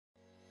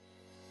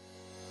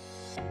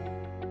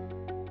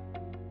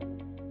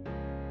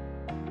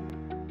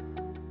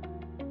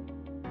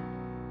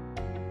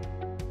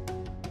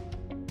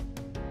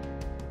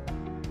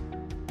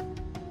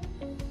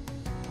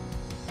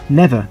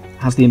Never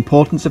has the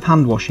importance of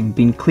hand washing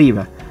been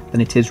clearer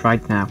than it is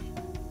right now.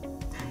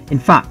 In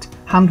fact,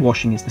 hand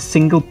washing is the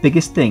single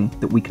biggest thing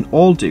that we can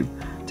all do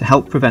to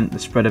help prevent the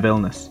spread of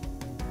illness.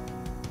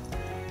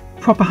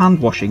 Proper hand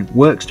washing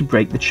works to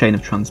break the chain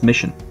of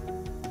transmission.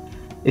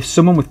 If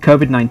someone with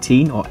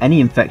COVID-19 or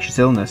any infectious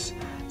illness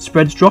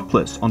spreads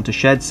droplets onto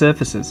shared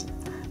surfaces,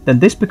 then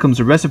this becomes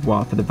a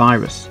reservoir for the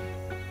virus.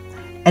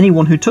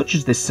 Anyone who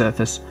touches this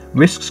surface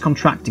risks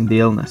contracting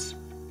the illness.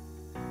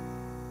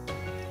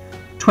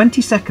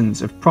 20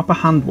 seconds of proper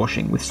hand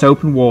washing with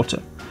soap and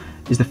water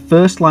is the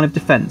first line of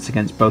defence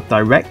against both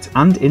direct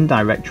and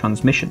indirect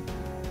transmission.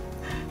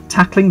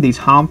 Tackling these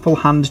harmful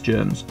hand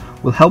germs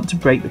will help to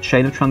break the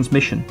chain of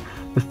transmission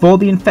before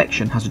the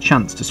infection has a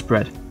chance to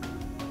spread.